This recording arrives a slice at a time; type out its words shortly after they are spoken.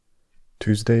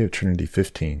Tuesday of Trinity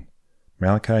 15,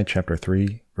 Malachi chapter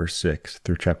 3, verse 6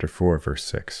 through chapter 4, verse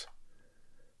 6.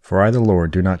 For I, the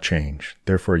Lord, do not change.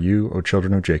 Therefore you, O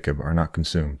children of Jacob, are not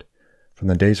consumed. From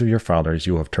the days of your fathers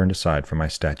you will have turned aside from my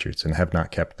statutes, and have not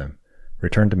kept them.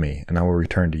 Return to me, and I will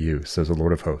return to you, says the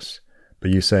Lord of hosts. But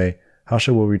you say, How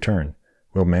shall we return?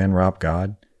 Will man rob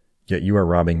God? Yet you are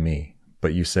robbing me.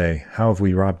 But you say, How have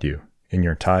we robbed you? In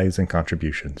your tithes and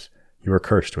contributions. You are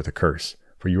cursed with a curse,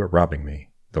 for you are robbing me,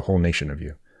 the whole nation of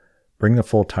you. Bring the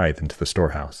full tithe into the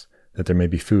storehouse, that there may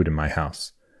be food in my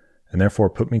house. And therefore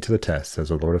put me to the test, says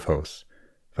the Lord of hosts,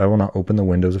 if I will not open the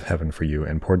windows of heaven for you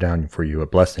and pour down for you a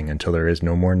blessing until there is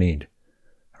no more need.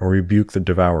 I will rebuke the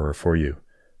devourer for you,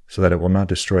 so that it will not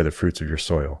destroy the fruits of your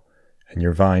soil, and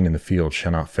your vine in the field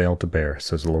shall not fail to bear,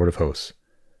 says the Lord of hosts.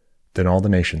 Then all the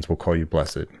nations will call you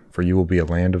blessed, for you will be a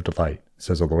land of delight,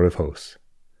 says the Lord of hosts.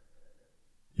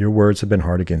 Your words have been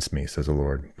hard against me, says the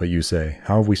Lord. But you say,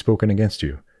 How have we spoken against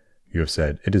you? You have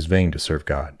said, It is vain to serve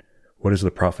God. What is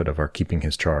the profit of our keeping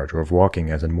his charge, or of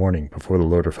walking as in mourning before the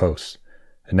Lord of hosts?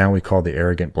 And now we call the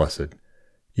arrogant blessed.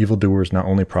 Evildoers not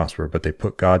only prosper, but they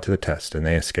put God to the test, and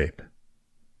they escape.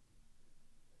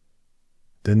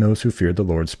 Then those who feared the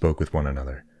Lord spoke with one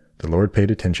another. The Lord paid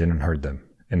attention and heard them.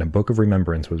 And a book of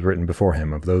remembrance was written before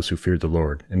him of those who feared the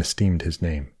Lord, and esteemed his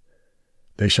name.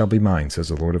 They shall be mine, says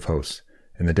the Lord of hosts,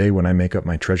 in the day when I make up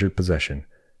my treasured possession,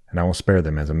 and I will spare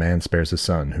them as a man spares his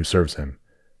son who serves him.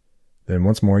 Then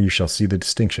once more you shall see the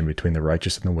distinction between the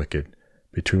righteous and the wicked,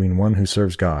 between one who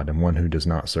serves God and one who does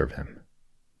not serve him.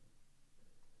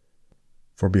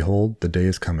 For behold, the day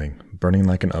is coming, burning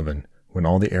like an oven, when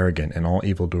all the arrogant and all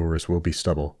evildoers will be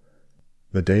stubble.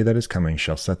 The day that is coming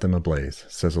shall set them ablaze,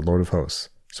 says the Lord of hosts,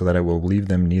 so that it will leave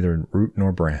them neither root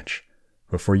nor branch.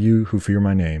 But for you who fear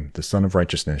my name, the Son of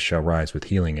Righteousness shall rise with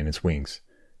healing in his wings.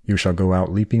 You shall go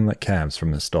out leaping like calves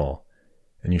from the stall,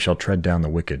 and you shall tread down the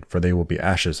wicked, for they will be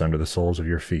ashes under the soles of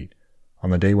your feet,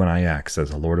 on the day when I act, says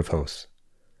the Lord of hosts.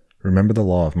 Remember the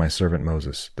law of my servant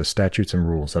Moses, the statutes and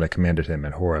rules that I commanded him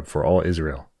at Horeb for all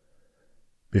Israel.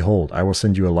 Behold, I will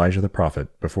send you Elijah the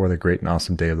prophet before the great and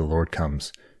awesome day of the Lord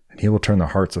comes, and he will turn the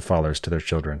hearts of fathers to their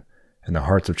children, and the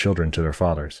hearts of children to their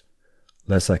fathers,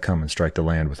 lest I come and strike the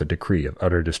land with a decree of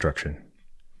utter destruction.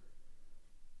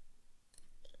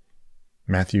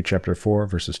 Matthew chapter 4,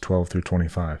 verses 12 through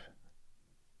 25.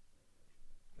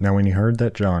 Now when he heard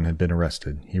that John had been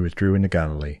arrested, he withdrew into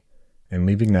Galilee, and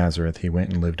leaving Nazareth he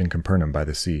went and lived in Capernaum by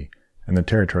the sea, in the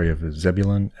territory of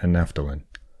Zebulun and Naphtali,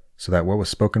 so that what was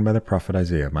spoken by the prophet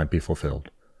Isaiah might be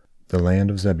fulfilled. The land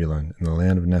of Zebulun and the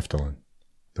land of Naphtali,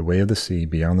 the way of the sea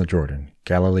beyond the Jordan,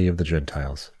 Galilee of the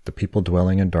Gentiles, the people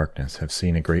dwelling in darkness have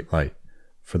seen a great light.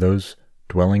 For those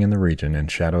dwelling in the region and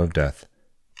shadow of death,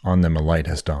 on them a light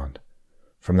has dawned.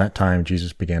 From that time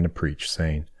Jesus began to preach,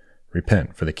 saying,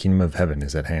 Repent, for the kingdom of heaven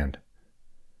is at hand.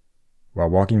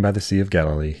 While walking by the sea of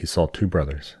Galilee, he saw two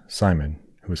brothers, Simon,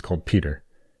 who was called Peter,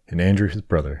 and Andrew his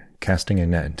brother, casting a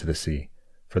net into the sea,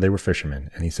 for they were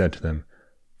fishermen. And he said to them,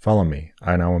 Follow me,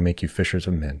 and I will make you fishers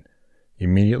of men.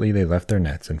 Immediately they left their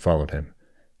nets and followed him.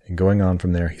 And going on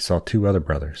from there he saw two other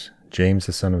brothers, James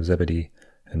the son of Zebedee,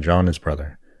 and John his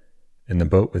brother, in the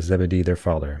boat with Zebedee their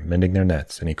father, mending their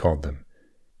nets, and he called them.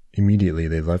 Immediately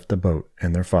they left the boat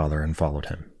and their father and followed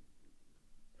him.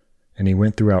 And he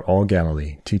went throughout all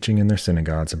Galilee, teaching in their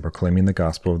synagogues and proclaiming the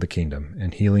gospel of the kingdom,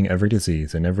 and healing every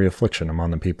disease and every affliction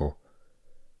among the people.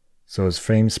 So his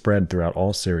fame spread throughout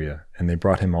all Syria, and they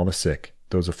brought him all the sick,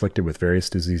 those afflicted with various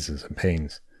diseases and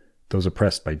pains, those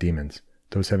oppressed by demons,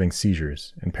 those having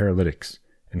seizures and paralytics,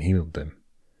 and healed them.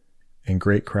 And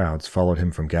great crowds followed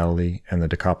him from Galilee and the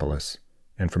Decapolis,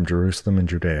 and from Jerusalem and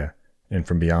Judea, and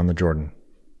from beyond the Jordan,